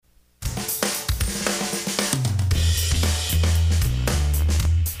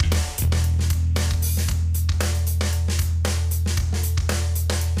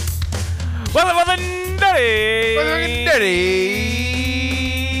I'm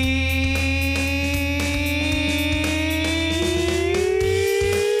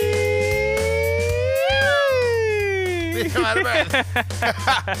out of breath.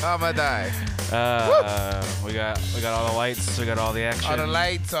 I'm gonna die. We got all the lights. We got all the action. All the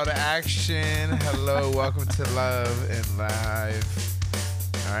lights, all the action. Hello, welcome to Love and Live.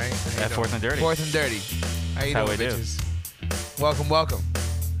 All right. At Fourth and Dirty. Fourth and Dirty. How you doing, bitches? Welcome, welcome.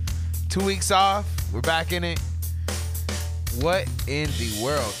 2 weeks off. We're back in it. What in the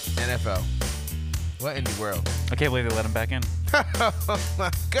world, NFL? What in the world? I can't believe they let him back in. Oh my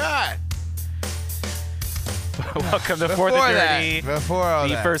God. Welcome to Fourth and Dirty. Before all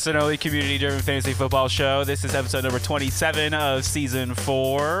the that. first and only community-driven fantasy football show. This is episode number 27 of season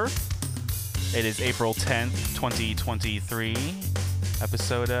 4. It is April 10th, 2023.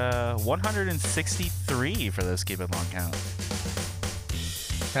 Episode 163 for this Keep It Long count.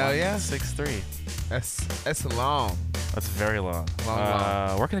 Hell yeah. 163. That's long. That's very long.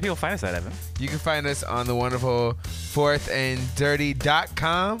 Long. Where can the people find us at, Evan? You can find us on the wonderful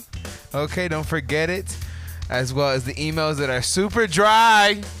fourthanddirty.com. Okay, don't forget it. As well as the emails that are super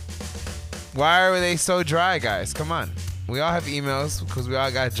dry. Why are they so dry, guys? Come on. We all have emails because we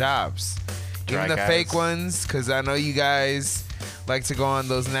all got jobs. Dry Even the guys. fake ones, because I know you guys like to go on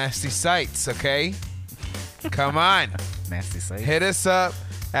those nasty sites, okay? Come on. Nasty site. Hit us up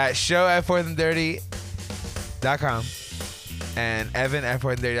at show@fourthanddirty.com and Evan at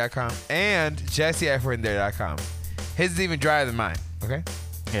fourthanddirty.com and Jesse at fourthanddirty.com. His is even drier than mine, okay?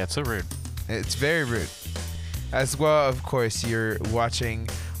 Yeah, it's so rude. It's very rude. As well, of course, you're watching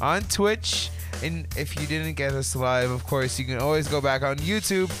on Twitch. And if you didn't get us live, of course, you can always go back on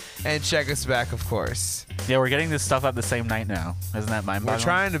YouTube and check us back, of course. Yeah, we're getting this stuff up the same night now. Isn't that mind-boggling? We're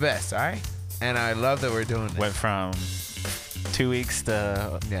trying the best, all right? And I love that we're doing it. Went from 2 weeks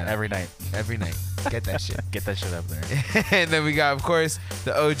to every night. Every night. Get that shit. Get that shit up there. And then we got, of course,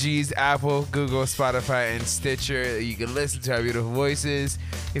 the OGs, Apple, Google, Spotify, and Stitcher. You can listen to our beautiful voices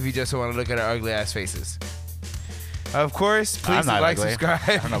if you just want to look at our ugly-ass faces. Of course, please like, ugly. subscribe.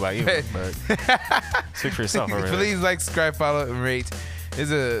 I don't know about you, but speak for yourself. Please like, subscribe, follow, and rate.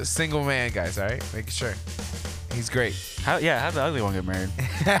 He's a single man, guys, all right? Making sure. He's great. How'd the ugly one get married?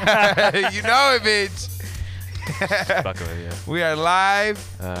 You know it, bitch. Fuck with you. We are live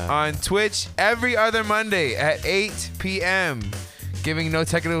on Twitch every other Monday at 8 p.m. Giving no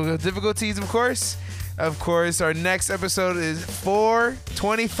technical difficulties, of course. Of course, our next episode is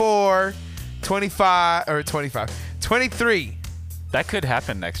 23. That could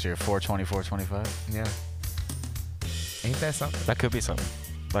happen next year, 4/24/25. Yeah. Ain't that something? That could be something.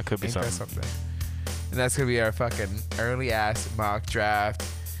 That something. And that's going to be our fucking early ass mock draft.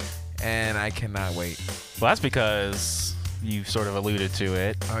 And I cannot wait. Well, that's because you sort of alluded to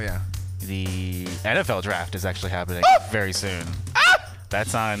it. Oh, yeah. The NFL draft is actually happening very soon.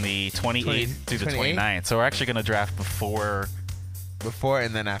 That's on the 28th through the 29th. So we're actually going to draft before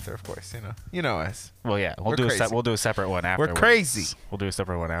and then after, of course. You know us. Well, yeah, we'll do a separate one afterwards. We're crazy. We'll do a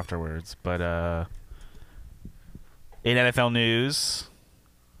separate one afterwards. But in NFL news,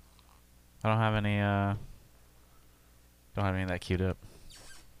 I don't have any of that queued up.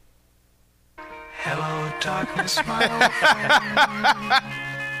 Hello, darkness, my old friend.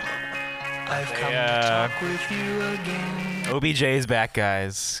 I've come to talk with you again. OBJ is back,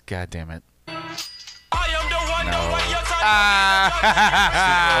 guys. God damn it. I am the one, No. Super Bowl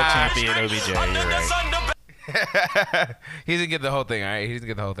champion OBJ, you're right. He didn't get the whole thing, all right? He didn't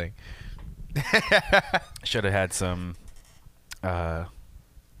get the whole thing. Should have had some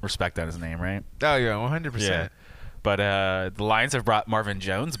respect on his name, right? Oh, yeah, 100%. Yeah. But the Lions have brought Marvin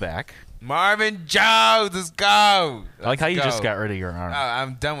Jones back. Marvin Jones, let's go. I like how you Let's just go. got rid of your arm.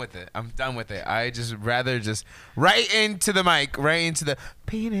 I'm done with it. I just rather just right into the mic, right into the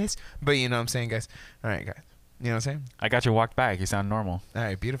penis. But you know what I'm saying, guys? All right, guys. You know what I'm saying? I got you walked back. You sound normal. All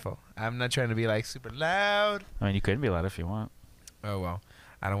right, beautiful. I'm not trying to be like super loud. I mean, you could be loud if you want. Oh well,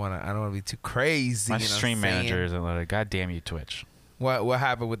 I don't want to be too crazy. My you know stream what I'm saying? manager isn't loud. God damn you, Twitch. What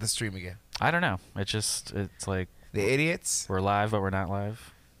happened with the stream again? I don't know. It's like The idiots. we're live, but we're not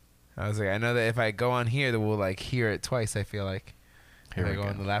live. I was like, I know that if I go on here, that we'll like hear it twice. I feel like. Here if we I go go.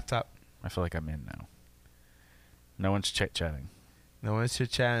 on the laptop. I feel like I'm in now. No one's chit-chatting. No one's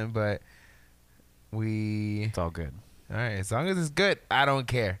chit-chatting, but we. It's all good. All right, as long as it's good, I don't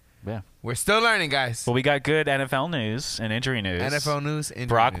care. Yeah. We're still learning, guys. Well, we got good NFL news and injury news. NFL news. Injury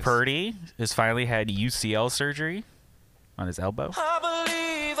Brock news. Purdy has finally had UCL surgery on his elbow.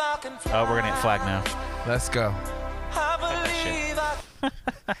 Oh, we're gonna get flagged now. Let's go.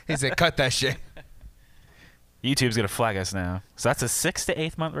 He said, "Cut that shit." YouTube's gonna flag us now. So that's a 6 to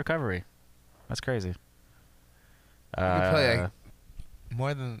 8 month recovery. That's crazy. We play like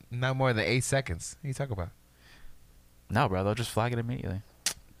not more than 8 seconds. What are you talking about? No, bro. They'll just flag it immediately.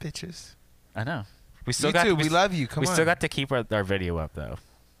 Bitches. I know. We still YouTube, we love you. Come we on. still got to keep our video up though.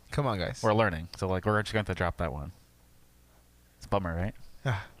 Come on, guys. We're learning, so like we're just going to drop that one. It's a bummer,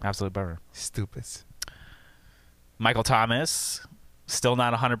 right? Absolute bummer. Stupids. Michael Thomas, still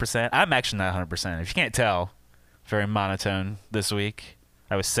not 100%. I'm actually not 100%. If you can't tell, very monotone this week.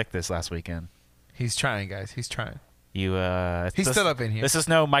 I was sick this last weekend. He's trying, guys. He's trying. He's still up in here. This is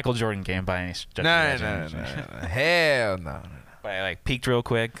no Michael Jordan game by any stretch. No. Hell no. But I like peaked real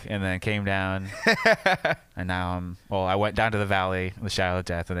quick and then came down, and now I went down to the valley, the shadow of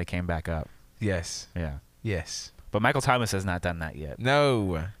death, and I came back up. Yes. Yeah. Yes. But Michael Thomas has not done that yet.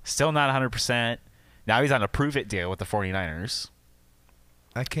 No. Still not 100%. Now he's on a prove it deal with the 49ers.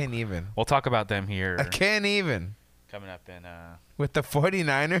 I can't even. We'll talk about them here. I can't even. Coming up in With the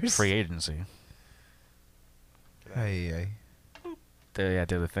 49ers? free agency. Hey. Yeah,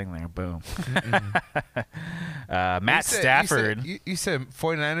 do the thing there. Boom. Matt Stafford. You said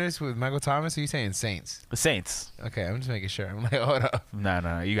 49ers with Michael Thomas, or you saying Saints? The Saints. Okay, I'm just making sure. I'm like, hold up.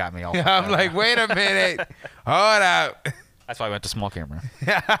 No, you got me all. I'm like, wait a minute. Hold up. That's why I went to small camera.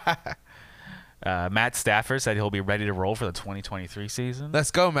 Matt Stafford said he'll be ready to roll for the 2023 season.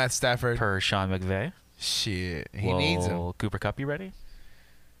 Let's go, Matt Stafford. Per Sean McVay. Shit. He needs him. Cooper Kupp, you ready?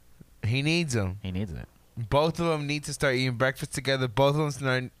 He needs him. He needs it. Both of them need to start eating breakfast together. Both of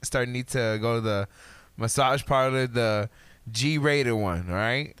them need to go to the massage parlor, the G-rated one, all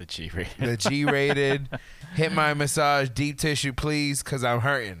right? The G-rated. The G-rated. Hit my massage, deep tissue, please, because I'm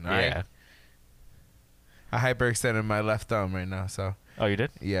hurting, all right? Yeah. I hyperextended my left thumb right now, so. Oh, you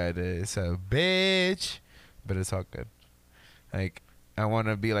did? Yeah, it is. It's a bitch, but it's all good. Like, I want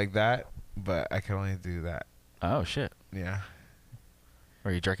to be like that, but I can only do that. Oh, shit. Yeah.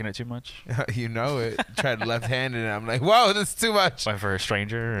 Were you jerking it too much? You know it. Tried left-handed, and I'm like, whoa, that's too much. Went for a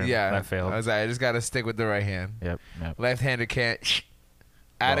stranger, and Yeah. that failed. I was like, I just got to stick with the right hand. Yep. Left-hander can't.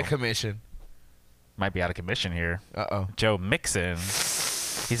 Out of Well. commission. Might be out of commission here. Uh-oh. Joe Mixon.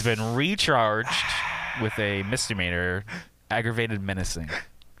 He's been recharged with a misdemeanor, aggravated menacing.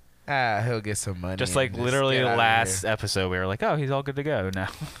 He'll get some money. Just and like literally get the out of last here. episode, we were like, oh, he's all good to go now.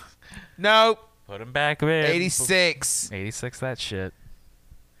 Nope. Put him back in. 86. 86, that shit.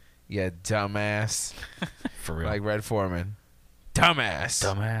 Yeah, dumbass. For real. Like Red Foreman. Dumbass.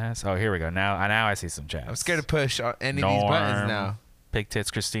 Dumbass. Oh, here we go. Now I see some chats. I'm scared to push on any of these buttons now. Pig Tits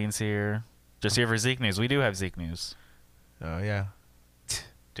Christine's here. Just here for Zeke news. We do have Zeke news. Oh, yeah.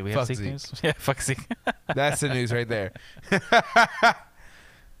 Do we have Fuck Zeke news? Yeah, fuck Zeke. That's the news right there.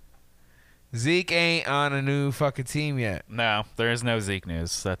 Zeke ain't on a new fucking team yet. No, there is no Zeke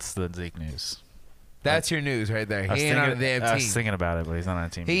news. That's the Zeke news. That's your news right there. I was He ain't on a thinking- damn I was team. thinking about it, but he's not on a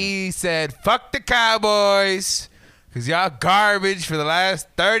team. yet. He said, fuck the Cowboys, because y'all garbage for the last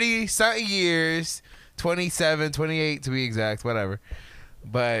 30-something years. 27, 28 to be exact, whatever.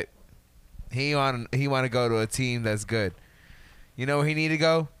 But he want to go to a team that's good. You know where he need to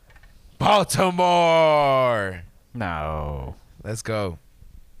go? Baltimore. No. Let's go.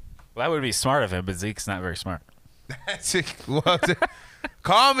 Well, that would be smart of him, but Zeke's not very smart. Well,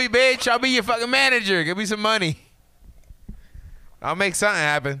 call me, bitch. I'll be your fucking manager. Give me some money. I'll make something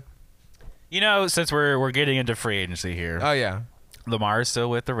happen. You know, since we're getting into free agency here, Oh, yeah. Lamar is still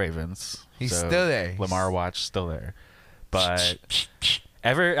with the Ravens. He's so still there. Lamar Watch still there. But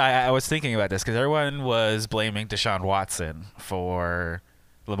I was thinking about this because everyone was blaming Deshaun Watson for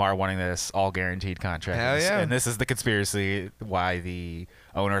Lamar wanting this all guaranteed contract. Hell yeah. And this is the conspiracy why the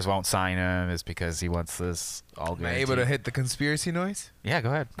owners won't sign him is because he wants this all Am I guaranteed. able to hit the conspiracy noise? Yeah, go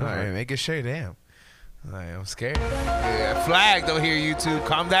ahead. Go All ahead. right, make it sure. Damn. I'm scared. Yeah, flagged over here, YouTube.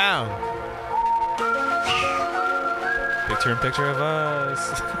 Calm down. Picture in picture of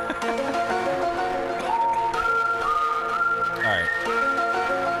us. All right.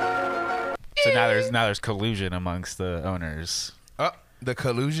 So now there's collusion amongst the owners. Oh, the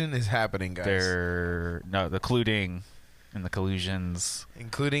collusion is happening, guys. The colluding and the collusions.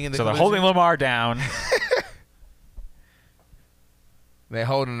 Including in the So they're collusion? holding Lamar down. They're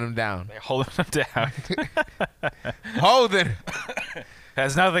holding him down. They're holding him down. Holding.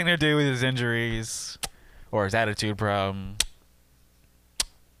 Has nothing to do with his injuries or his attitude problem.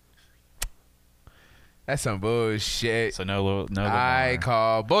 That's some bullshit. So no Lamar. I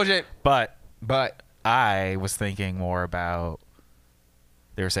call bullshit. But But I was thinking more about.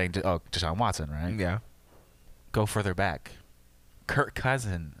 They were saying, Deshaun Watson, right? yeah, Go further back. Kirk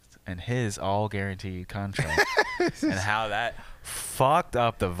Cousins and his all guaranteed contract and how that fucked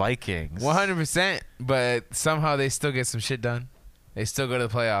up the Vikings. 100%. But somehow they still get some shit done. They still go to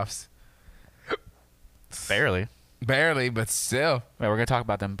the playoffs. Barely. Barely, but still. Yeah, we're gonna talk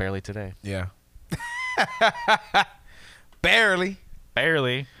about them barely today. Yeah. Barely.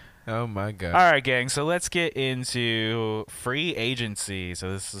 Barely. Oh my god. All right, gang. So let's get into free agency.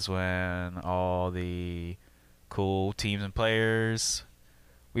 So this is when all the cool teams and players.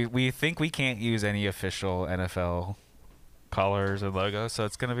 We think we can't use any official NFL colors or logos, so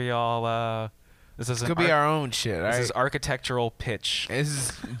it's gonna be all. This is Could be our own shit. This Right? is architectural pitch. This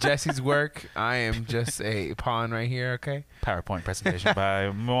is Jesse's work. I am just a pawn right here. Okay. PowerPoint presentation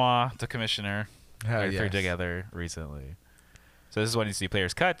by moi, the commissioner. Hell I threw yes. together recently. So this is when you see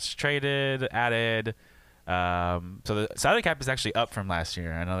players cut, traded, added. So the salary cap is actually up from last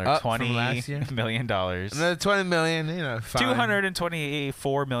year. Another Up from $20 last year? million. Another 20 million. You know, fine.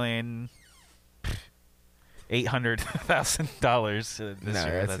 $224,800,000 this No,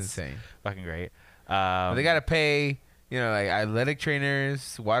 year. that's insane. Fucking great. But they gotta pay. You know, like athletic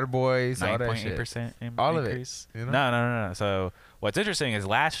trainers, water boys, all that shit. 9.8% All of it, increase. you know? No. So what's interesting is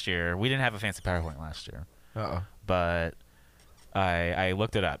last year we didn't have a fancy PowerPoint last year, but I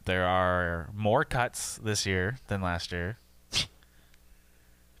looked it up. There are more cuts this year than last year.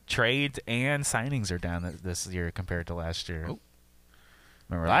 Trades and signings are down this year compared to last year. Oh.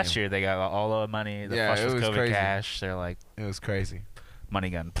 Remember Damn. last year they got all the money, the Yeah, flush it with was COVID crazy. cash. They're like It was crazy. money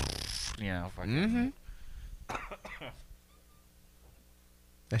gun, fucking. Mm-hmm.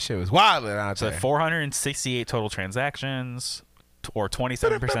 That shit was wild out So there. 468 total transactions, or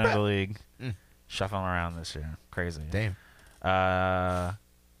 27% of the league, Mm. shuffling around this year. Crazy. Damn.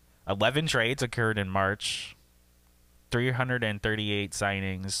 11 trades occurred in March, 338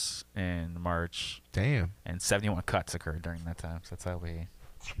 signings in March, Damn. and 71 cuts occurred during that time. So that's how we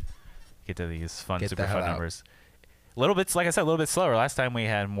get to these fun, Get super the hell fun out. numbers. A little bit, like I said, a little bit slower. Last time we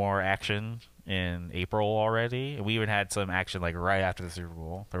had more action in April already. We even had some action like right after the Super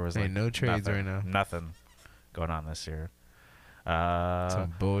Bowl. There was Ain't like no trades nothing, right now. Nothing going on this year.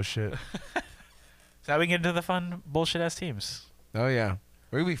 Some bullshit. So now we get into the fun bullshit ass teams. Oh yeah,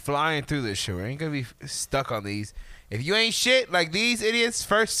 we're gonna be flying through this shit. We ain't gonna be stuck on these. If you ain't shit like these idiots,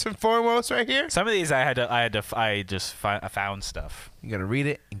 first and foremost, right here, Some of these I just found stuff, you gotta read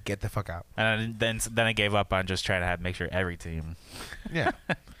it and get the fuck out. and then I gave up on just trying to make sure every team Yeah,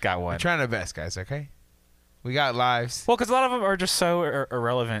 got we're one. trying our best, guys. Okay, we got lives, Well, because a lot of them are just so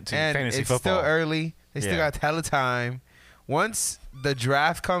irrelevant to and fantasy it's football. still early. They still Yeah. got hella time. Once the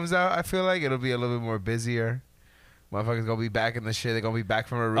draft comes out, I feel like it'll be a little bit more busier. Motherfuckers gonna be back in the shit. They're gonna be back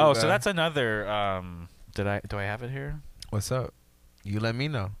from Aruba. Oh, so that's another. Do I have it here? What's up? You let me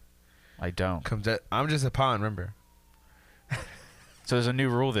know. I don't. I'm just a pawn, remember? So there's a new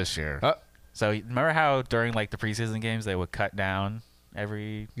rule this year. So remember how during like the preseason games they would cut down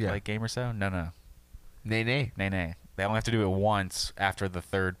every like game or so? No. Nay. They only have to do it once after the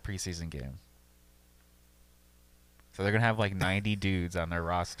third preseason game. So they're gonna have like 90 dudes on their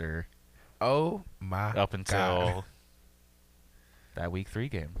roster Oh my up until God. that week 3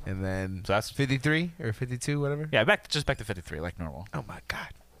 game. And then So that's 53 or 52, whatever. yeah, back to 53 like normal. Oh my God.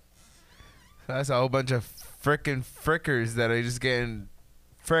 So that's a whole bunch of frickin' frickers that are just getting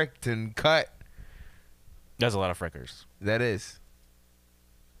fricked and cut. There's a lot of frickers. That is.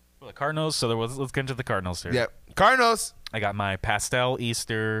 Well, the Cardinals. So let's get into the Cardinals here. Yep. Cardinals. I got my pastel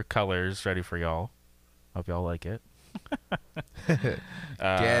Easter colors ready for y'all. Hope y'all like it.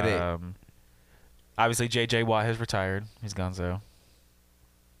 Get it. Obviously, J.J. Watt has retired. He's gonzo.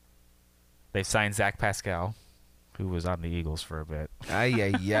 They've signed Zach Pascal, who was on the Eagles for a bit.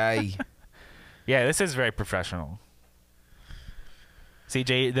 Ay. Yeah, this is very professional.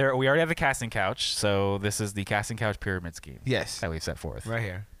 CJ, we already have a casting couch, so this is the casting couch pyramid scheme Yes. that we've set forth. Right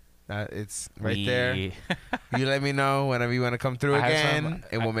here. It's right there. You let me know whenever you want to come through I have again,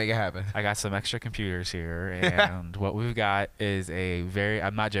 and we'll make it happen. I got some extra computers here, and what we've got is a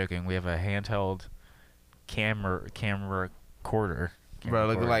I'm not joking, we have a handheld camera recorder. Bro,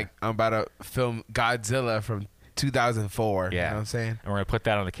 looking like I'm about to film Godzilla from 2004. Yeah. You know what I'm saying? And we're going to put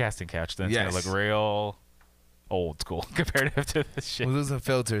that on the casting couch, then it's going to Yes. look real old school comparative to this shit. We'll do some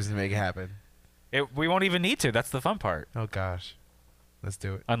filters to make it happen. We won't even need to. That's the fun part. Oh, gosh. Let's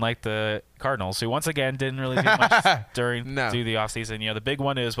do it. Unlike the Cardinals, who once again didn't really do much through the offseason. You know, the big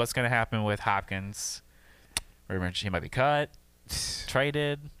one is what's going to happen with Hopkins. Remember, he might be cut,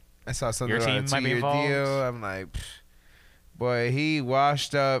 traded. I saw something Your about team a might be 2-year involved. deal. I'm like, boy, he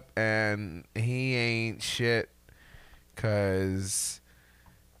washed up and he ain't shit because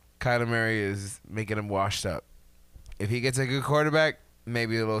Kyler Murray is making him washed up. If he gets a good quarterback,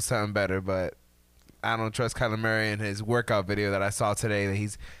 maybe a little something better, but I don't trust Kyler Murray in his workout video that I saw today that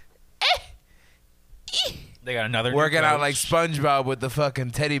he's They got another working new out like coach. SpongeBob with the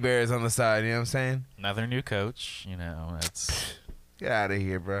fucking teddy bears on the side. You know what I'm saying? Another new coach. You know, that's Get out of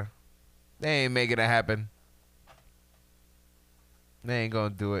here, bro. They ain't making it happen. They ain't gonna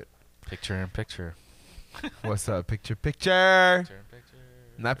do it. picture in picture. What's up? Picture, picture. Picture in picture.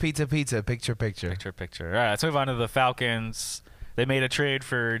 Not pizza, pizza. Picture, picture. Picture, picture. All right, let's move on to the Falcons. They made a trade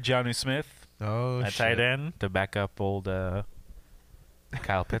for Jonnu Smith Oh, at shit. tight end to back up old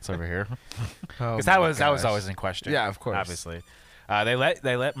Kyle Pitts over here, Oh, because that my was gosh. always in question. Yeah, of course. Obviously, they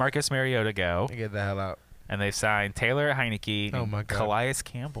let Marcus Mariota go, Get the hell out. and they signed Taylor Heineke Oh, and my God. Calais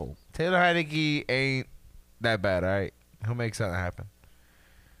Campbell. Taylor Heineke ain't that bad, all right? He'll make something happen.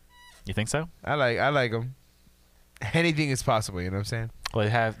 You think so? I like him. Anything is possible, you know what I'm saying? Well,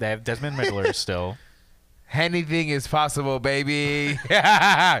 they have Desmond Riddler still. Anything is possible, baby.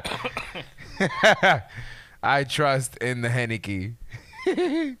 I trust in the Heineke.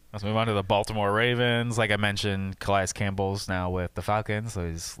 Let's move on to the Baltimore Ravens. Like I mentioned, Calais Campbell's now with the Falcons, so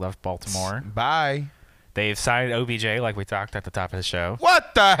he's left Baltimore. Bye. They've signed OBJ, like we talked at the top of the show.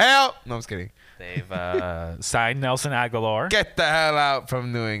 What the hell? No, I'm just kidding. They've signed Nelson Aguilar. Get the hell out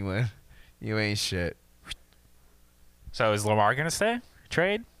from New England. You ain't shit. So is Lamar going to stay?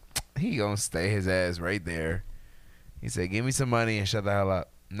 Trade? He gonna stay his ass right there. He said, give me some money and shut the hell up.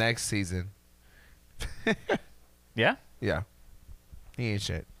 Next season. Yeah? Yeah. He ain't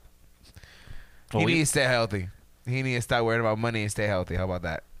shit. Well, He needs to stay healthy. He needs to stop worrying about money and stay healthy. How about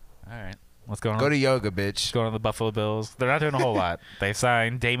that? All right. What's going on? Go to yoga, What's bitch. going on with the Buffalo Bills? They're not doing a whole lot. They've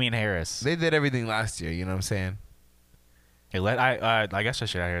signed Damian Harris. They did everything last year, you know what I'm saying? They let I guess I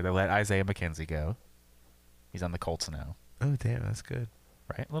should out here. They let Isaiah McKenzie go. He's on the Colts now. Oh, damn, that's good.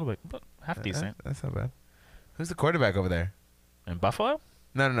 Right? A little bit, but half decent. That's not bad. Who's the quarterback over there? In Buffalo?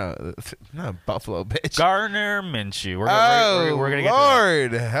 No. Not Buffalo, bitch. Gardner Minshew. We're gonna get to that.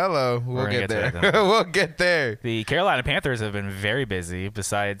 Lord. Hello. We'll gonna get get to there. that. We'll get there. The Carolina Panthers have been very busy.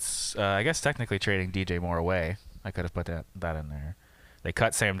 Besides, I guess technically trading DJ Moore away. I could have put that in there. They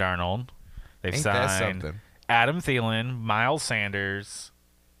cut Sam Darnold. They've Ain't that signed something? Adam Thielen, Miles Sanders,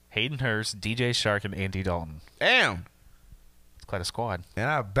 Hayden Hurst, DJ Shark, and Andy Dalton. Damn. It's quite a squad. And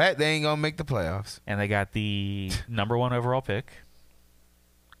I bet they ain't going to make the playoffs. And they got the number 1 overall pick.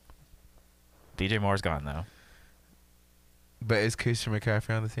 DJ Moore's gone though. But is Christian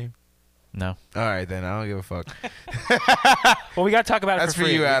McCaffrey on the team? No. All right, then. I don't give a fuck. Well, we got to talk about it That's for for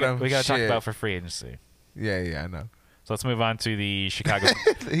free. you, Adam. We got to talk Shit. about for free agency. Yeah, I know. So let's move on to the Chicago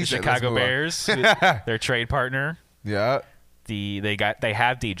He the said, Chicago "Let's move on." Bears, their trade partner. Yeah. They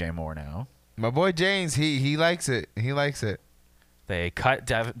have DJ Moore now. My boy James, he likes it. He likes it. They cut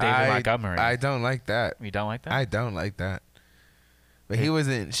David Montgomery. I don't like that. You don't like that? I don't like that. But he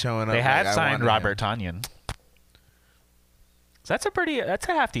wasn't showing up. They have like I signed wanted Robert him. Tonyan. So that's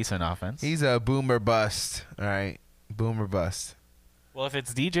a half decent offense. He's a boomer bust. All right. Boomer bust. Well, if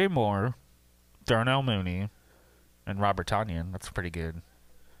it's DJ Moore, Darnell Mooney, and Robert Tonyan, that's a pretty good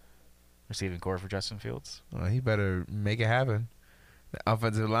receiving core for Justin Fields. Well, he better make it happen. The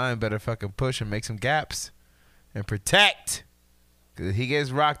offensive line better fucking push and make some gaps and protect. Because if he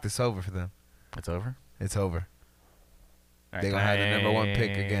gets rocked, it's over for them. It's over. It's over. All They gonna have the number 1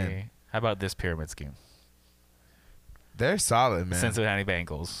 pick again. How about this pyramid scheme? They're solid, man. Cincinnati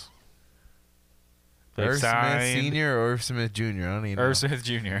Bengals. They've Irv Smith signed Sr. or Irv Smith Jr.? I don't even know. Irv Smith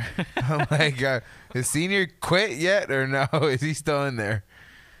Jr. Oh, my God. Is Senior quit yet or no? Is he still in there?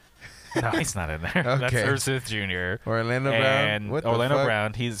 No, he's not in there. That's Okay. Irv Smith Jr. Orlando Brown? And What the Orlando fuck?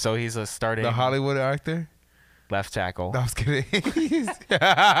 Brown. He's a starting The Hollywood actor? left tackle. No, I was kidding.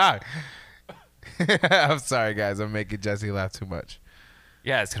 I'm sorry, guys. I'm making Jesse laugh too much.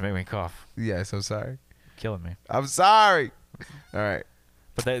 Yeah, it's gonna make me cough. Yes, I'm sorry. Killing me. I'm sorry. All right.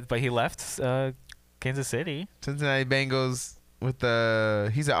 But he left Kansas City. Cincinnati Bengals with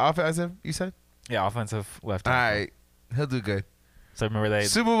the he's an offensive, you said? Yeah, offensive left All tackle. right. He'll do good. So remember they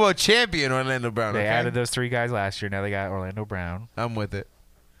Super Bowl champion Orlando Brown. they okay? added those 3 guys last year. Now they got Orlando Brown I'm with it.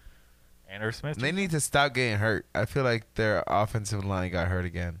 and Irv Smith. They need to stop getting hurt. I feel like their offensive line got hurt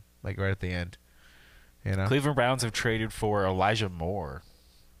again, like right at the end. You know? Cleveland Browns have traded for Elijah Moore.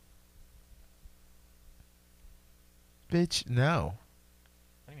 Bitch, no.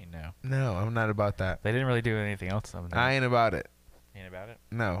 What do you mean no? No, I'm not about that. They didn't really do anything else. I ain't about it. Ain't about it.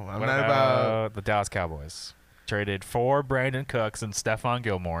 No, I'm What not about. about the Dallas Cowboys? Traded for Brandon Cooks and Stephon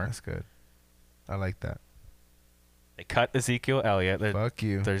Gilmore. That's good. I like that. They cut Ezekiel Elliott. Fuck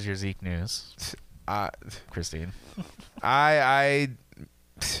you. There's your Zeke news, I, Christine. that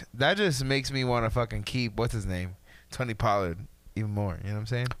just makes me want to fucking keep what's his name, Tony Pollard, even more. You know what I'm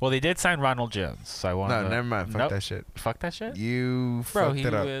saying? Well, they did sign Ronald Jones, so I want. No, never mind. Fuck Nope. that shit. Fuck that shit. You Bro, fucked he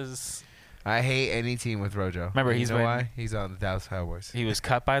it up. was I hate any team with Rojo. Remember, You know why? He's on the Dallas Cowboys. He was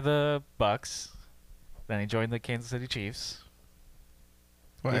cut by the Bucks. Then he joined the Kansas City Chiefs.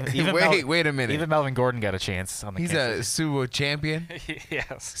 What? Even Wait a minute. Even Melvin Gordon got a chance on the He's Kansas a Super Bowl champion. City.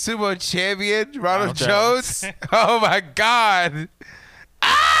 Yes. Super Bowl champion, Ronald Ronald Jones. Jones. Oh my God!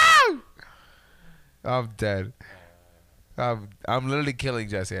 Ah! I'm dead. I'm literally killing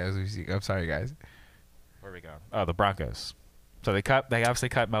Jesse as we speak. I'm sorry, guys. Where are we going? Oh, the Broncos. So they obviously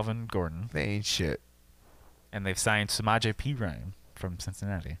cut Melvin Gordon, They ain't shit. and they've signed Samaje Perine from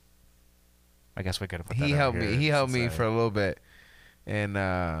Cincinnati. I guess we could have put that. He over helped here me. He helped me since, for a little bit, in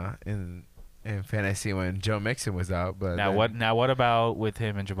fantasy when Joe Mixon was out. But Now then- what about with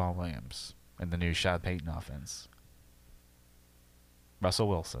him and Jamal Williams in the new Sean Payton offense? Russell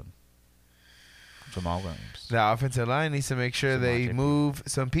Wilson, Jamal Williams. The offensive line needs to make sure Some they logic. move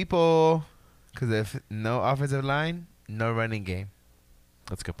some people, because if no offensive line, no running game.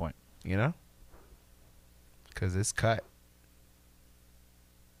 That's a good point. You know, because it's cut.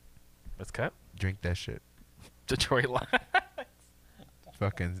 Let's cut Drink that shit. Detroit Lions.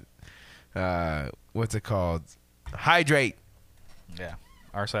 Fucking, what's it called? Hydrate. Yeah,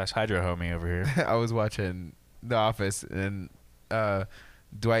 r/Hydro homie over here. I was watching The Office and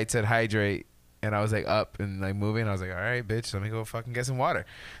Dwight said hydrate, and I was like up and like moving. I was like, all right, bitch, let me go fucking get some water.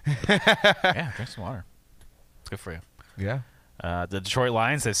 Yeah, drink some water. It's good for you. Yeah. The Detroit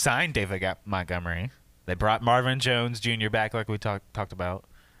Lions have signed David Montgomery. They brought Marvin Jones Jr. back, like we talked about,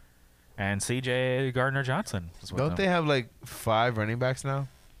 and C.J. Gardner-Johnson. Is with Don't them. they have like 5 running backs now?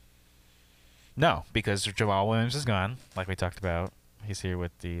 No, because Jamal Williams is gone, like we talked about. He's here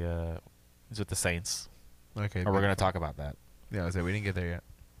with the Saints. Okay. Or we're gonna talk about that. Yeah, I was like, we didn't get there yet.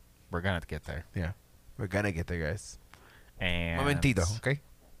 We're gonna get there. Yeah. We're gonna get there, guys. And Momentito, okay?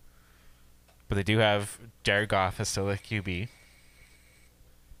 But they do have Jared Goff as still a QB.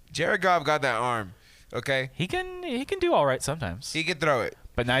 Jared Goff got that arm, okay? He can do all right sometimes. He can throw it.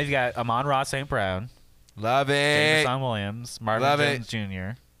 But now you've got Amon-Ra St. Brown, Love it. Jameson Williams, Marvin Love Jones it.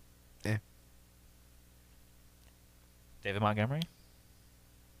 Jr. Yeah. David Montgomery.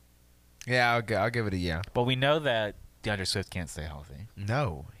 Yeah, I'll give it a yeah. But we know that DeAndre Swift can't stay healthy.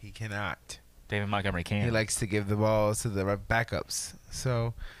 No, he cannot. David Montgomery can. He likes to give the balls to the backups.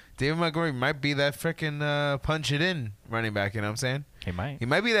 So David Montgomery might be that freaking punch it in running back. You know what I'm saying? He might. He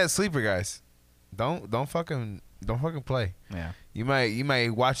might be that sleeper, guys. Don't fucking play. Yeah. You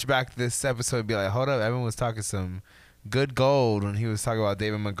might watch back this episode and be like, hold up, Evan was talking some good gold when he was talking about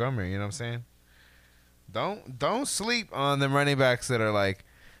David Montgomery. You know what I'm saying? Don't sleep on them running backs that are like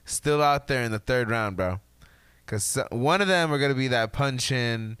still out there in the 3rd round, bro. Because one of them are gonna be that punch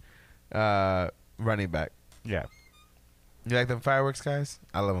in running back. Yeah. You like them fireworks, guys?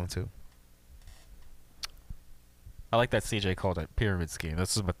 I love them too. I like that CJ called it pyramid scheme.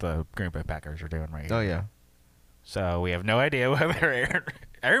 This is what the Green Bay Packers are doing right here. Oh yeah, So we have no idea whether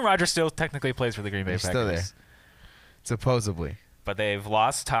Aaron Rodgers still technically plays for the Green Bay he's Packers. still there. Supposedly. But they've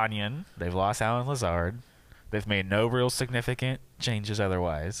lost Tanyan. They've lost Alan Lazard. They've made no real significant changes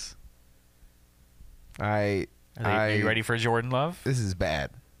otherwise. Are you ready for Jordan Love? This is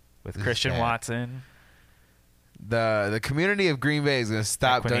bad. With this is Christian bad. Watson, The community of Green Bay is gonna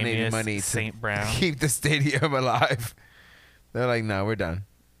stop donating Equanimeous money to St. Brown. keep the stadium alive. They're like, no, we're done.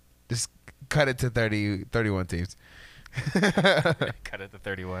 Just cut it to 31 teams. cut it to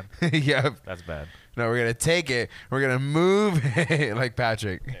 31. Yep. That's bad. No, we're gonna take it. We're gonna move it like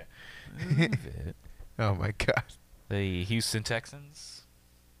Patrick. Oh my God. The Houston Texans.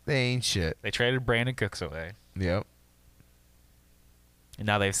 They ain't shit. They traded Brandon Cooks away. Yep. And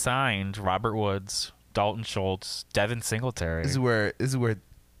now they've signed Robert Woods, Dalton Schultz, Devin Singletary, This is where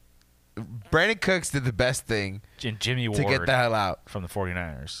Brandon Cooks did the best thing and Jimmy Ward to get the hell out. from the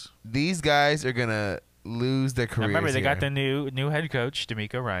 49ers. These guys are gonna lose their Now careers. remember, they got here. the new head coach,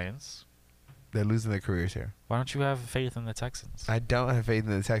 D'Amico Ryans. They're losing their careers here. Why don't you have faith in the Texans? I don't have faith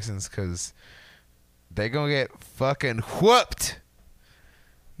in the Texans because they're gonna get fucking whooped.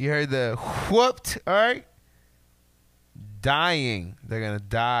 You heard the whooped, all right? Dying. They're gonna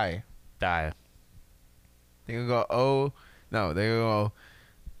die. Die. They're gonna go they're gonna go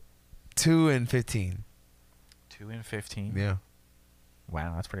 2-15. 2-15. Yeah.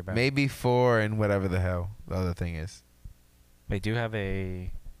 Wow, that's pretty bad. Maybe 4 and whatever the hell the other thing is. They do have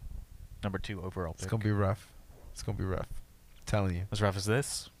a number 2 overall pick. It's gonna be rough. It's gonna be rough. I'm telling you. As rough as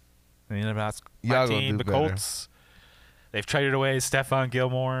this. And the about Y'all my gonna team, do the better. Colts. They've traded away Stephon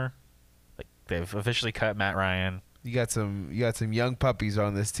Gilmore. Like they've officially cut Matt Ryan. You got some young puppies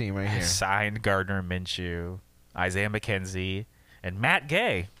on this team right here. Signed Gardner Minshew, Isaiah McKenzie, and Matt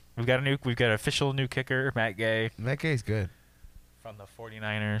Gay. We've got an official new kicker, Matt Gay That guy's good. from the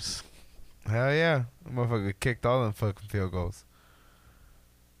 49ers. Hell yeah. That motherfucker kicked all them fucking field goals.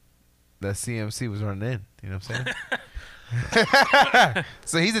 That CMC was running in. You know what I'm saying?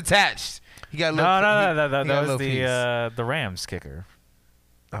 So he's attached. He got a little, No. he got a That was little piece. the Rams kicker.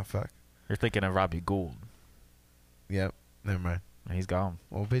 Oh, fuck. You're thinking of Robbie Gould. Yep. Never mind. He's gone.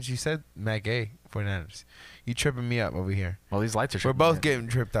 Well, bitch, you said Matt Gay, 49ers. You tripping me up over here. Well, these lights are We're tripping both me up. getting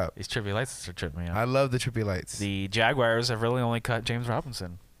tripped up. These trippy lights are tripping me up. I love the trippy lights. The Jaguars have really only cut James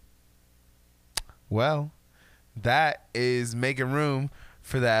Robinson. Well, that is making room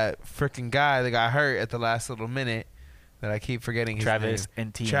for that freaking guy that got hurt at the last little minute that I keep forgetting his Travis name.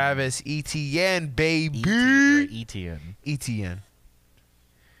 Etienne. Travis Etienne, baby. Etienne. Etienne.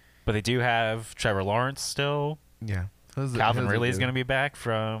 But they do have Trevor Lawrence still. Yeah. Calvin Ridley is going to be back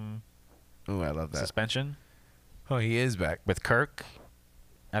from Oh, I love that. suspension Oh, he is back. with Kirk.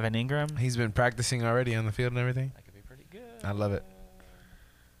 Evan Ingram. He's been practicing already on the field and everything. That could be pretty good. I love it.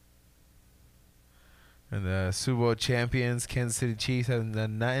 And the Super Bowl champions, Kansas City Chiefs, haven't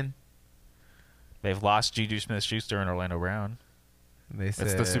done nothing. They've lost Juju Smith-Schuster and Orlando Brown. They said,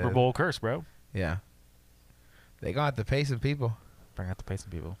 It's the Super Bowl curse, bro. Yeah. They gonna have to pay some people. Bring out the pace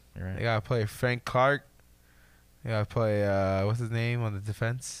of people. You're right. They gotta play Frank Clark. They gotta play what's his name on the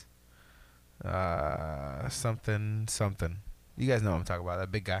defense? Something. You guys know what I'm talking about.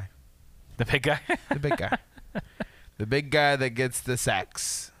 That big guy. The big guy. The big guy. The big guy that gets the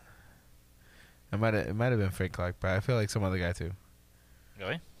sacks. It might have been Frank Clark, but I feel like some other guy too.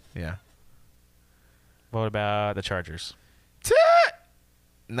 Really? Yeah. What about the Chargers?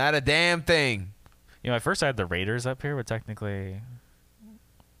 Not a damn thing. You know, at first I had the Raiders up here, but technically,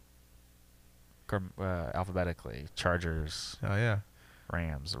 alphabetically, Chargers, Oh yeah.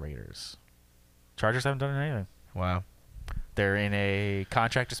 Rams, Raiders. Chargers haven't done anything. Wow. They're in a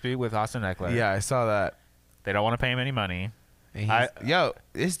contract dispute with Austin Eckler. Yeah, I saw that. They don't want to pay him any money. And yo,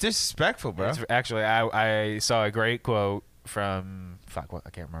 it's disrespectful, bro. Actually, I saw a great quote from I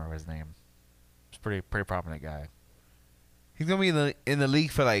can't remember his name. It's pretty prominent guy. He's gonna be in the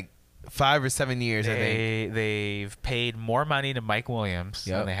league for like 5 or 7 years, I think. They've paid more money to Mike Williams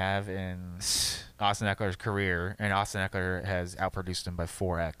Yep. than they have in Austin Eckler's career, and Austin Eckler has outproduced him by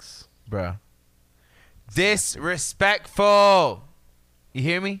 4x. Bro. Disrespectful. You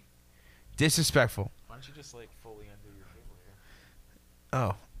hear me? Disrespectful. Why don't you just like fully undo your cable here?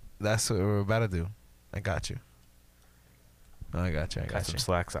 Oh, that's what we're about to do. I got you. I got you. Got some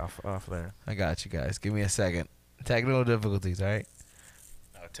slacks off there. I got you guys. Give me a second. Technical difficulties, all right?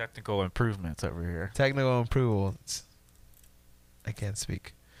 Technical improvements over here. Technical improvements. I can't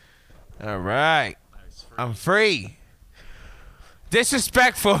speak. All right. I'm free.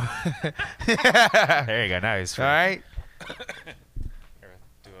 Disrespectful. There you go. Nice. All right.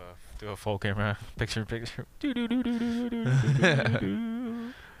 Do a full camera picture.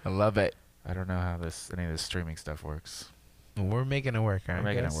 I love it. I don't know how any of this streaming stuff works. We're making it work, all right? We're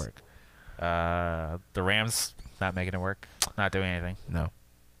making it work. The Rams not making it work. Not doing anything. No.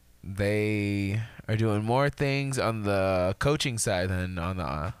 They are doing more things on the coaching side than on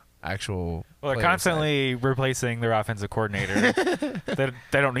the actual. Well, they're player constantly replacing their offensive coordinator.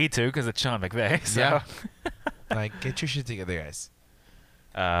 they don't need to because it's Sean McVay. So. Yeah. Like, get your shit together, guys.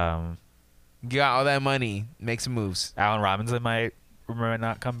 Um, You got all that money. Make some moves. Allen Robinson might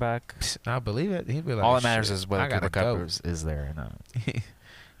not come back. I believe it. He'd be like, All that matters "Shit, is whether I gotta Cooper go." Kupp is there or not.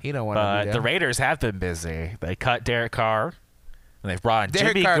 He don't want to But be there. the Raiders have been busy. They cut Derek Carr, and they've brought in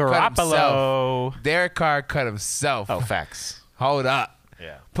Derek Jimmy Carr cut Garoppolo. Derek Carr cut himself. Oh, facts. Hold up.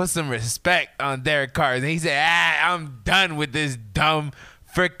 Yeah. Put some respect on Derek Carr. And he said, I'm done with this dumb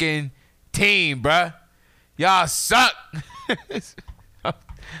freaking team, bruh. Y'all suck.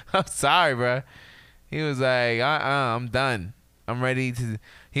 I'm sorry, bruh. He was like, I'm done. I'm ready to.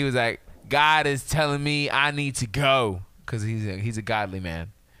 He was like, God is telling me I need to go. Because he's a godly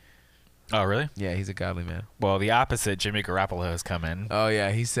man. Oh, really? Yeah, he's a godly man. Well, the opposite, Jimmy Garoppolo has come in. Oh,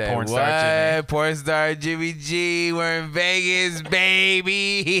 yeah. He said, Porn what? star Jimmy. Porn star Jimmy G. We're in Vegas,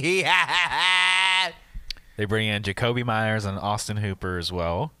 baby. They bring in Jacoby Myers and Austin Hooper as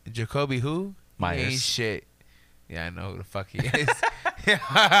well. Jacoby who? Myers. He ain't shit. Yeah, I know who the fuck he is.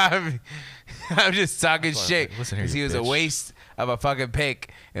 I'm just talking shit. Listen here, Because he you was a bitch. waste of a fucking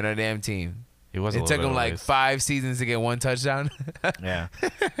pick in our damn team. It was. It took him like 5 seasons to get 1 touchdown. Yeah.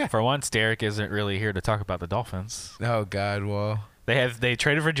 For once, Derek isn't really here to talk about the Dolphins. Oh, God. Well, They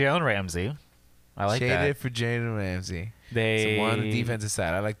traded for Jalen Ramsey. I like shaded that. for Jalen Ramsey. They Someone on the defensive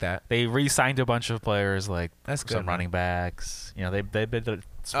side. I like that. They re-signed a bunch of players like That's good, some man. running backs. You know, they did the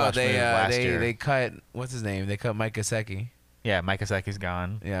Oh, splash move last year. they cut, what's his name? They cut Mike Gesicki. Yeah, Mike Gesicki's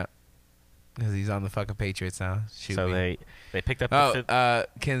gone. Yeah. Because he's on the fucking Patriots now. Shoot So me. they picked up the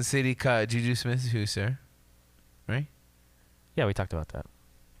fifth. Kansas City cut Juju Smith-Schuster. Right? Yeah, we talked about that.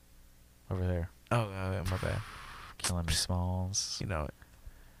 Over there. Oh, my bad. Killing me, Smalls. You know it.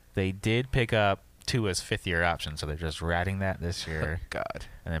 They did pick up Tua's fifth-year option, so they're just ratting that this year Oh, God.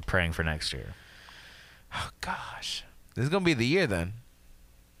 and then praying for next year. Oh, gosh. This is going to be the year then.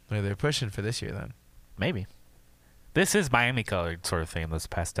 Or they're pushing for this year then. Maybe. This is Miami colored sort of thing, this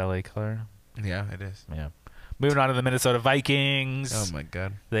pastel color. Yeah, it is. Yeah. Moving on to the Minnesota Vikings. Oh, my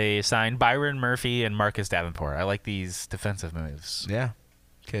God. They signed Byron Murphy and Marcus Davenport. I like these defensive moves. Yeah.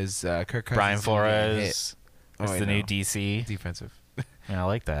 Because Kirk Cousins Brian is gonna get hit. Flores Oh, is I the new know. DC. Defensive. Yeah, I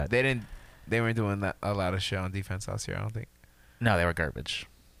like that. They weren't doing that a lot of shit on defense last year, I don't think. No, they were garbage.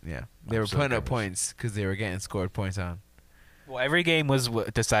 Yeah. They were Absolute putting up garbage. points because they were getting scored points on. Well, every game was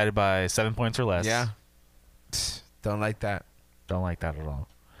decided by 7 points or less. Yeah. Don't like that. Don't like that at all.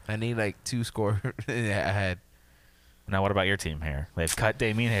 I need like 2 score ahead. Now, what about your team here? They've cut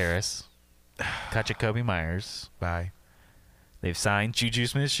Damian Harris, cut Jacoby Myers. Bye. They've signed Juju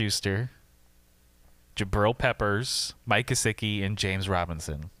Smith-Schuster, Jabril Peppers, Mike Gesicki, and James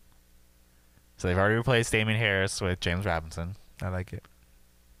Robinson. So they've already replaced Damian Harris with James Robinson. I like it.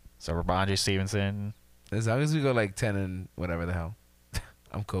 So Ramondre Stevenson. As long as we go like 10 and whatever the hell,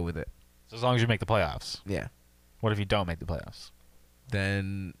 I'm cool with it. So as long as you make the playoffs. Yeah. What if you don't make the playoffs?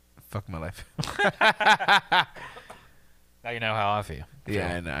 Then fuck my life. Now you know how I feel.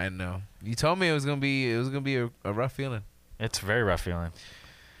 Yeah, I know. You told me it was gonna be a rough feeling. It's a very rough feeling.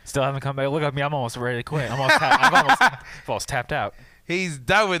 Still haven't come back. Look at me. I'm almost ready to quit. I'm almost tapped out. He's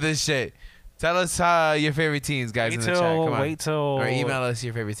done with this shit. Tell us your favorite teams, guys, in the chat. Come on. Wait till Or email us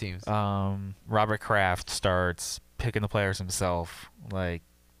your favorite teams. Robert Kraft starts picking the players himself, like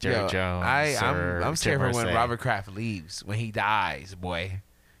Jerry Yo, Jones. I'm scared Jim for when Irsay. Robert Kraft leaves, when he dies, boy.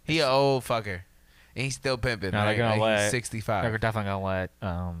 He an old fucker. And he's still pimping. No, right? they're gonna Like, he's let 65. They're definitely gonna let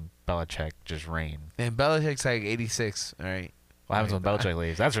Belichick just reign. And Belichick's like 86. All right. What happens when Belichick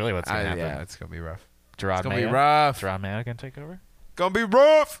leaves? That's really what's gonna happen. Yeah, it's gonna be rough. Gerard It's gonna be Mayo. rough. Gerard Mayo gonna take over. Gonna be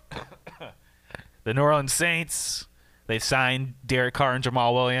rough. The New Orleans Saints. They signed Derek Carr and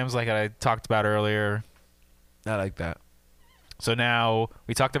Jamal Williams, like I talked about earlier. I like that. So now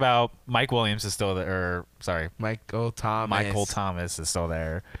we talked about Mike Williams is still there. Or, sorry, Michael Thomas. Michael Thomas is still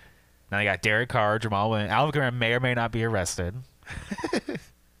there. Now you got Derek Carr, Jamal Williams. Alvin Kamara may or may not be arrested.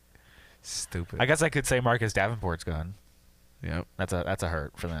 Stupid. I guess I could say Marcus Davenport's gone. Yep. That's a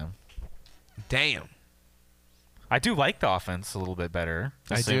hurt for them. Damn. I do like the offense a little bit better.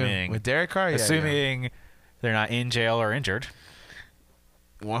 I do. With Derek Carr, yeah. Assuming they're not in jail or injured.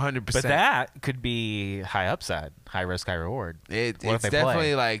 100%. But that could be high upside, high risk, high reward. What if It's they definitely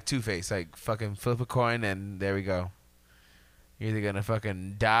play? like Two-Face. Like fucking flip a coin and there we go. You're either gonna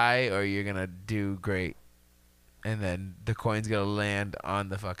fucking die or you're gonna do great. And then the coin's gonna land on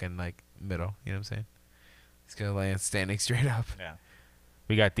the fucking like middle. You know what I'm saying? It's gonna land standing straight up. Yeah.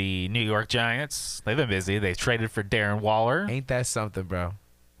 We got the New York Giants. They've been busy. They traded for Darren Waller. Ain't that something, bro?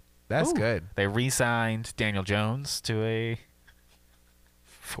 That's Ooh. good. They re-signed Daniel Jones to a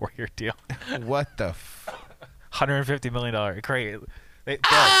 4-year deal. What the $150 million. Crazy.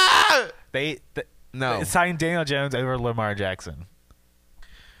 They No. signed Daniel Jones over Lamar Jackson.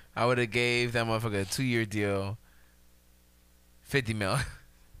 I would have gave that motherfucker a 2-year deal. 50 mil.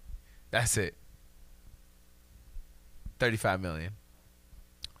 That's it. 35 million.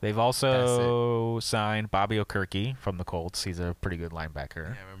 They've also signed Bobby Okereke from the Colts. He's a pretty good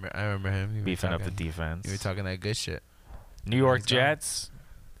linebacker. Yeah, I remember him. You were Beefing up the talking- defense. You were talking that good shit. New York He's gone. Jets.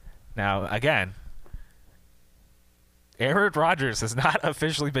 Now, again, Aaron Rodgers has not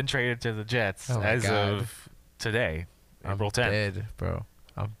officially been traded to the Jets Oh my as God. of today, April I'm 10th. dead, bro.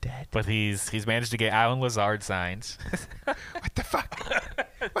 I'm dead. But he's managed to get Alan Lazard signed. What the fuck?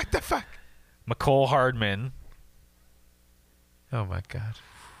 What the fuck? McCole Hardman. Oh my god.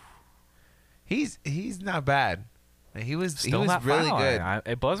 He's not bad. He was Still not really finalized.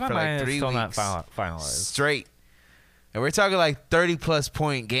 good It blows my for like mind. 3 it's still weeks. not finalized. straight. And we're talking like 30+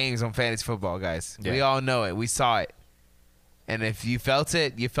 point games on fantasy football, guys. Yeah. We all know it. We saw it. And if you felt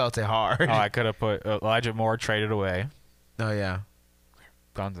it hard. Oh, I could have put Elijah Moore traded away. Oh yeah.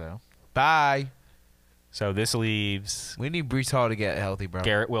 Gonzo. Bye. So this leaves We need Brees Hall to get healthy, bro.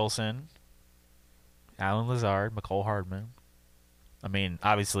 Garrett Wilson, Alan Lazard, McCole Hardman. I mean,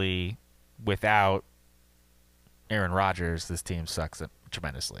 obviously, without Aaron Rodgers, this team sucks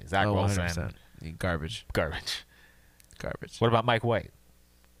tremendously. Zach Oh, Wilson, 100%. Garbage. garbage. Garbage. What about Mike White?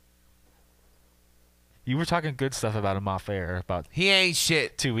 You were talking good stuff about him off air about He ain't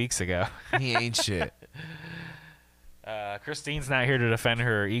shit. 2 weeks ago. He ain't shit. Christine's not here to defend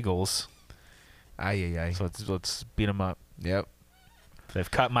her Eagles. Aye. So let's beat them up. Yep. They've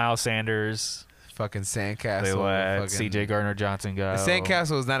cut Miles Sanders. Fucking sandcastle. They let fucking, C.J. Gardner-Johnson go. The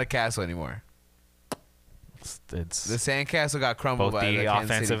sandcastle is not a castle anymore. It's The sandcastle got crumbled both by the Kansas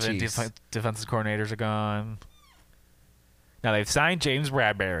offensive City and Chiefs. defensive coordinators are gone. Now they've signed James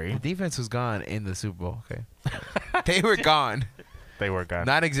Bradbury. The defense was gone in the Super Bowl. Okay. They were gone. They were gone.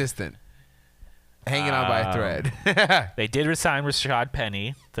 Non-existent. Hanging on by a thread. They did resign Rashad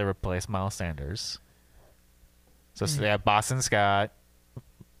Penny to replace Miles Sanders. So they have Boston Scott,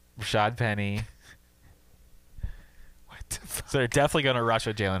 Rashad Penny. What the fuck? So they're definitely going to rush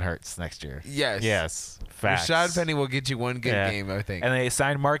with Jalen Hurts next year. Yes. Yes. Facts. Rashad Penny will get you one good Yeah. game, I think. And they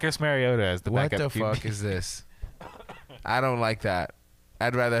signed Marcus Mariota as the What backup the QB. fuck is this? I don't like that.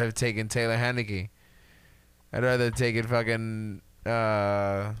 I'd rather have taken Taylor Heineke. I'd rather have taken fucking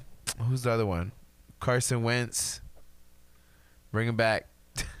who's the other one? Carson Wentz. Bring him back.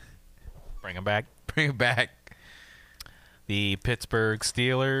 Bring him back. Bring him back. The Pittsburgh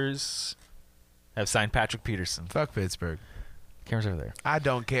Steelers have signed Patrick Peterson. Fuck Pittsburgh. Camera's over there. I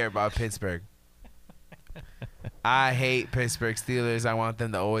don't care about Pittsburgh. I hate Pittsburgh Steelers. I want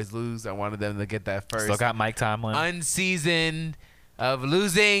them to always lose. I wanted them to get that first Still got Mike Tomlin. unseason of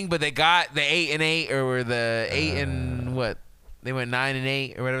losing, but they got the 8-8 or were the 8 and what? They went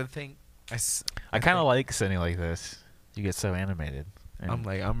 9-8 or whatever the thing. I kind of like sitting like this. You get so animated. And I'm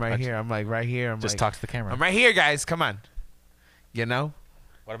like, I'm right here. I'm like right here. I'm just like, talk to the camera. I'm right here, guys. Come on. You know?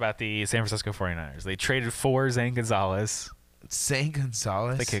 What about the San Francisco 49ers? They traded for Zane Gonzalez, St.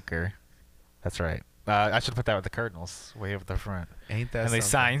 Gonzalez. the kicker. That's right. I should put that with the Cardinals, way up the front. Ain't that And they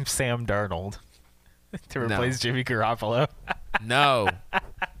something? signed Sam Darnold to No. replace Jimmy Garoppolo. No.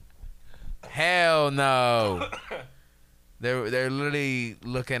 Hell no. They're literally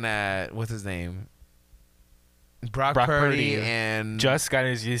looking at what's his name? Brock Purdy and Just got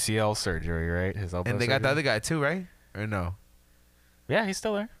his UCL surgery, right? His elbow and they got the surgery? other guy too, right? Or no? Yeah, he's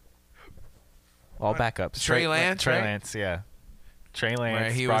still there. All backups. Trey Lance, Trey right? Lance, yeah. Trey Lance.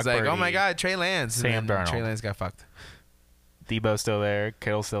 Where he Brock was like, Purdy, "Oh my God, Trey Lance!" Sam and then Darnold. Trey Lance got fucked. Debo's still there.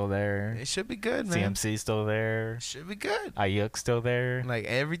 Kittle's still there. It should be good, man. CMC's still there. It should be good. Ayuk's still there. Like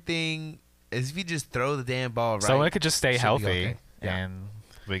everything is if you just throw the damn ball right. Someone could just stay should be healthy okay. Yeah. and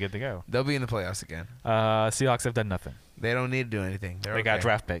we're good to go. They'll be in the playoffs again. Seahawks have done nothing. They don't need to do anything. They got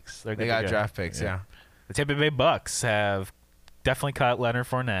draft picks. They're They good got to go. draft picks. Yeah. The Tampa Bay Bucks have definitely cut Leonard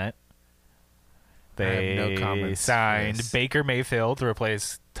Fournette. I have They no comments for signed this. Baker Mayfield to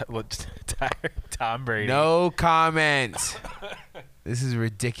replace Tom Brady. No comment. This is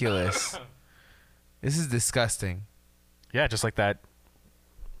ridiculous. This is disgusting. Yeah, just like that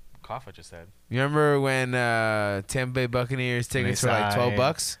cough I just said. You remember when Tampa Bay Buccaneers tickets they were like signed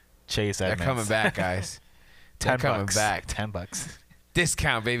 $12? Chase They're Edmonds. coming back, guys. They're coming $10. back. $10.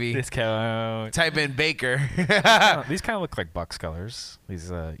 Discount, baby. Discount. Type in Baker. These kind of look like Bucks colors. These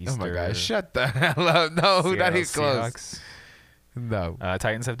Easter. Oh my gosh! Shut the hell up! No, not Seattle even close. Seahawks. No,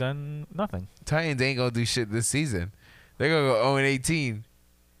 Titans have done nothing. Titans ain't gonna do shit this season. They're gonna go 0-18,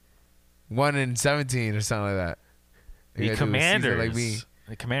 1-17 or something like that. They The gotta do a season Commanders. like me.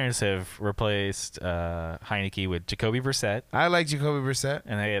 The Commanders have replaced Heineke with Jacoby Brissett, I like Jacoby Brissett.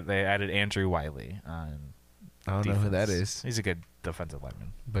 and they added Andrew Wiley on. I don't know who that defense. is, He's a good defensive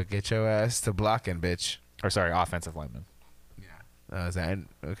lineman. but get your ass to blocking, bitch. Or sorry, offensive lineman. Is that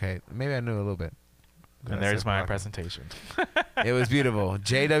okay? Maybe I knew a little bit. And there's my presentation. It was beautiful.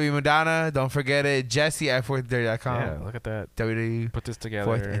 JW Madonna, don't forget it. Jesse at 430.com. Yeah, look at that. www. Put this together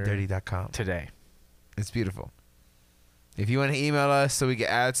 430.com. today. It's beautiful. If you want to email us so we can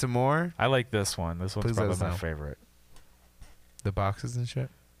add some more, I like this one. This one's Please let probably us my know. favorite. the boxes and shit.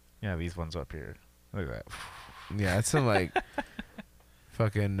 Yeah, these ones up here. Look at that. Yeah, it's some like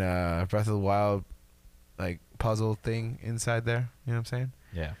fucking Breath of the Wild like puzzle thing inside there. You know what I'm saying?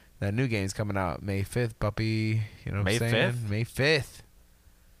 Yeah. That new game's coming out May 5th, puppy. You know what May I'm saying? 5th? May 5th.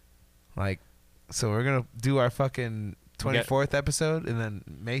 Like, so we're going to do our fucking 24th episode and then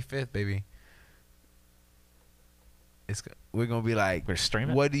May 5th, baby. We're going to be like, We're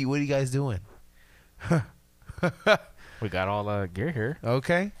streaming. what are you guys doing? We got all the gear here.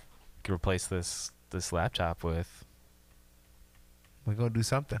 Okay. Could replace this laptop with. We're going to do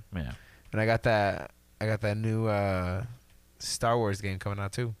something. Yeah. And I got that new Star Wars game coming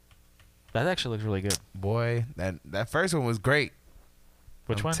out too. That actually looks really good. Boy, that first one was great.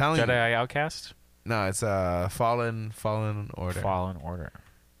 Which I'm one? telling you. Jedi Outcast? No, it's Fallen Order. Fallen Order.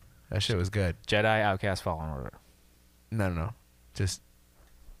 That shit was good. Jedi Outcast Fallen Order. No. Just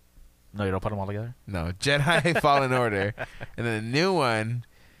No, you don't put them all together? no. Jedi Fallen Order. And then the new one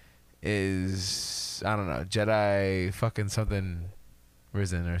is I don't know, Jedi fucking something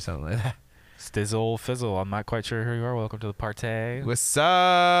Risen or something like that. Stizzle Fizzle. I'm not quite sure who you are. Welcome to the party. What's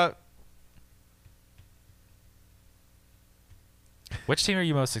up? Which team are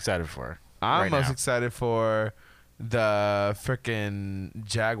you most excited for? I'm right most now? excited for the freaking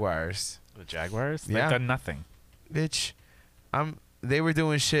Jaguars. The Jaguars? Yeah. They've done nothing. Bitch, they were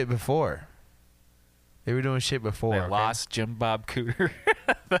doing shit before. They were doing shit before. They okay? lost Jim Bob Cooter,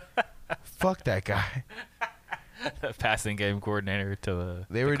 Fuck that guy. the passing game coordinator, to the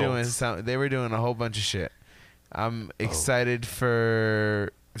They were doing Colts. They were doing a whole bunch of shit. I'm Oh. excited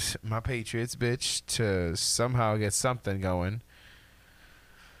for my Patriots, bitch, to somehow get something going.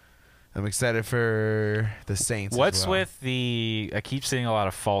 I'm excited for the Saints. What's as well. with the? I keep seeing a lot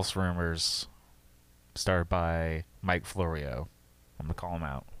of false rumors started by Mike Florio. I'm gonna call him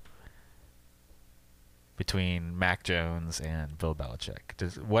out. Between Mac Jones and Bill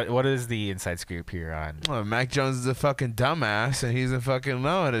Belichick, what is the inside scoop here on? Well, Mac Jones is a fucking dumbass, and he's a fucking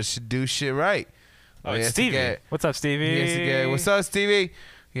know how to do shit right. Oh, He it's has to Stevie. get- What's up, Stevie? He has to get. What's up, Stevie?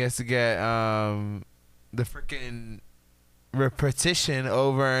 He has to get the freaking repetition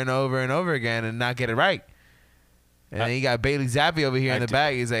over and over and over again and not get it right. And then you got Bailey Zappi over here in the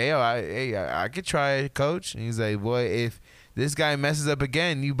back. He's like, yo, I could try it, coach. And he's like, boy, if this guy messes up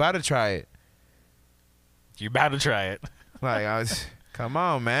again, you about to try it. You about to try it? Like, come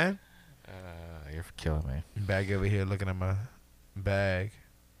on, man. You're killing me. Baggy over here looking at my bag.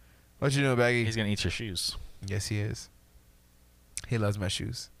 What you doing, Baggy? He's gonna eat your shoes. Yes, he is. He loves my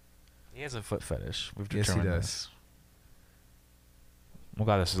shoes. He has a foot fetish. We've Yes, he determined does. this. I'm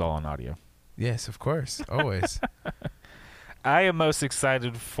glad this is all on audio. Yes, of course. Always. I am most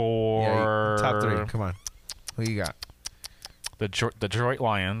excited for top three. Come on. Who you got? the Detroit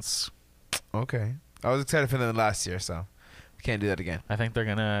Lions. Okay. I was excited for them last year, so we can't do that again. I think they're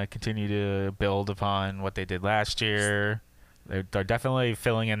gonna continue to build upon what they did last year. They're definitely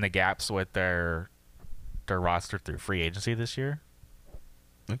filling in the gaps with their roster through free agency this year.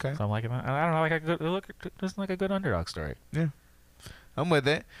 Okay. So I'm liking that. I don't know, like a good look. Just like a good underdog story. I'm with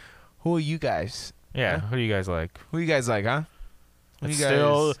it. Who are you guys? Yeah. Yeah. Who do you guys like? Who you guys like, huh? Who It's you guys?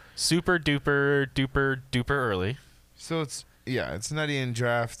 still super duper early. So it's not even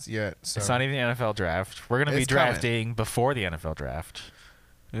draft yet. So It's not even the NFL draft. We're gonna be It's coming. drafting before the NFL draft.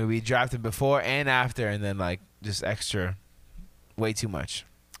 It'll be drafted before and after, and then like just extra, way too much.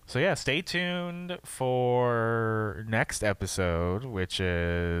 So yeah, stay tuned for next episode, which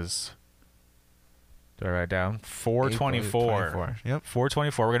is. Do I write down? 424. 24. Yep.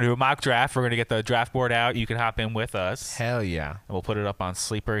 424. We're gonna do a mock draft. We're gonna get the draft board out. You can hop in with us. Hell yeah. And we'll put it up on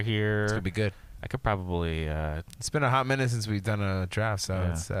Sleeper here. It's gonna be good. I could probably. It's been a hot minute since we've done a draft, so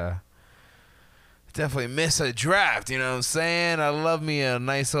Yeah. it's definitely miss a draft. You know what I'm saying? I love me a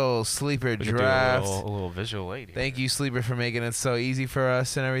nice old sleeper we could do draft. a little visual aid. Thank you, Sleeper, for making it so easy for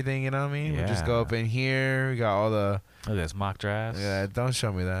us and everything. You know what I mean? We just go Yeah. up in here. We got all the. Look at this mock draft. Yeah, don't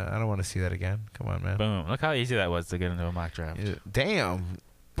show me that. I don't want to see that again. Come on, man. Boom. Look how easy that was to get into a mock draft. Yeah, damn.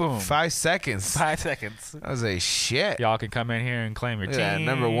 Boom. 5 seconds. 5 seconds. That was a shit. Y'all can come in here and claim your Look at that. team.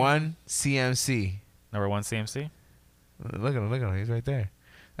 Number 1, CMC. Number 1 CMC. Look at him. He's right there.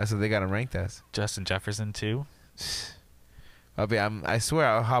 That's what they got him ranked as. Justin Jefferson 2. I swear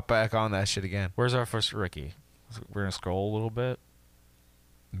I'll hop back on that shit again. Where's our first rookie? We're gonna scroll a little bit.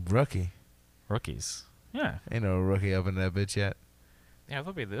 Rookie. Rookies. Yeah. Ain't no rookie up in that bitch yet. Yeah,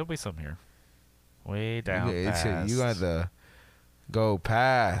 there'll be some here. Way down You past. got to go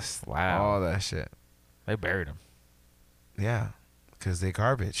past Wow. all that shit. They buried him. Yeah, because they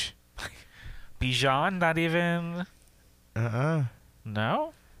garbage. Bijan, not even.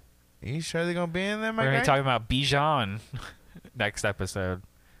 No. You sure they're going to be in there, my We're gonna guy? be talking about Bijan next episode.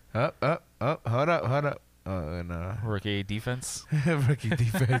 Up. Hold up. Oh, no. Rookie defense. Rookie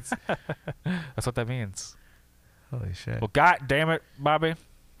defense. That's what that means. Holy shit. Well, god damn it, Bobby.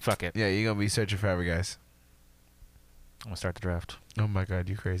 Fuck it. Yeah, you're going to be searching forever, guys. I'm gonna start the draft. Oh, my God.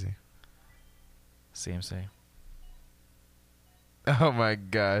 You crazy. CMC. Oh, my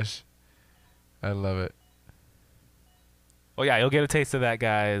gosh. I love it. Well, yeah, you'll get a taste of that,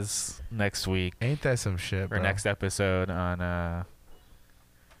 guys, next week Ain't that some shit, or bro? next episode on.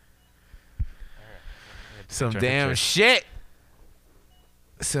 Some Picture, damn picture. shit.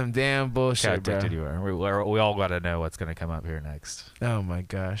 Some damn How bullshit, bro. addicted you are. We all got to know what's gonna come up here next. Oh, my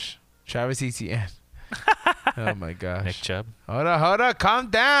gosh. Travis Etienne. Oh, my gosh. Nick Chubb. Hold up. Calm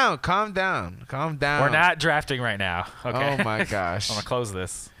down. We're not drafting right now. Okay. Oh, my gosh. I'm gonna close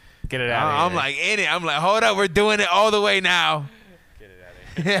this. Get it out. I'm like in it. I'm like, hold up. We're doing it all the way now. Get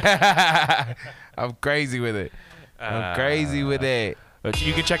it out of here. I'm crazy with it. I'm crazy with it. But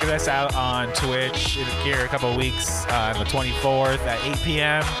you can check us out on Twitch here in a couple of weeks on the 24th at 8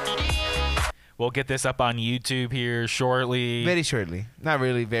 p.m. We'll get this up on YouTube here shortly. Very shortly. Not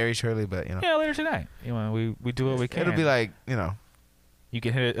really very shortly, but you know. Yeah, later tonight. You know, we do what we can. It'll be like, you know. You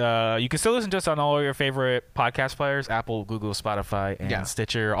can hit it. You can still listen to us on all your favorite podcast players: Apple, Google, Spotify, and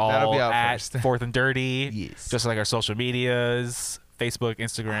Stitcher. That'll All be out at first. Fourth and Dirty. Yes. Just like our social medias: Facebook,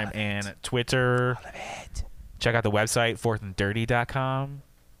 Instagram, and Twitter. All of it. Check out the website fourthandddirty.com.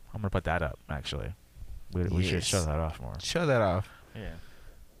 I'm gonna put that up. Actually, we should Yes. show that off more. Show that off. Yeah.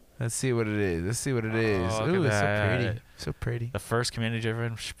 Let's see what it is. Let's see what it is. look Ooh, at it's so that. pretty. So pretty. The first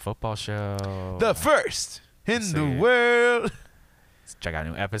community-driven football show. The first in Let's the see. world. Check out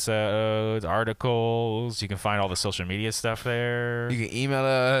new episodes, articles. You can find all the social media stuff there. You can email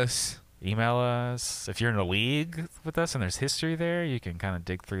us. Email us. If you're in a league with us and there's history there, you can kind of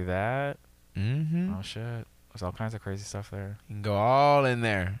dig through that. Mm-hmm. Oh, shit. There's all kinds of crazy stuff there. You can go all in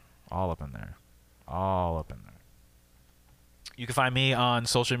there. All up in there. All up in there. You can find me on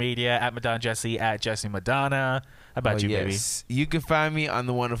social media at Madonna Jesse, at Jesse Madonna. How about you, baby? You can find me on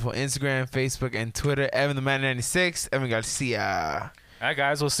the wonderful Instagram, Facebook, and Twitter. Evan the Man 96. Evan Garcia. All right,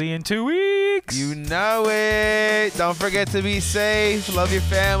 guys. We'll see you in 2 weeks. You know it. Don't forget to be safe. Love your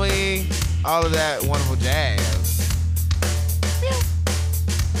family. All of that wonderful jazz.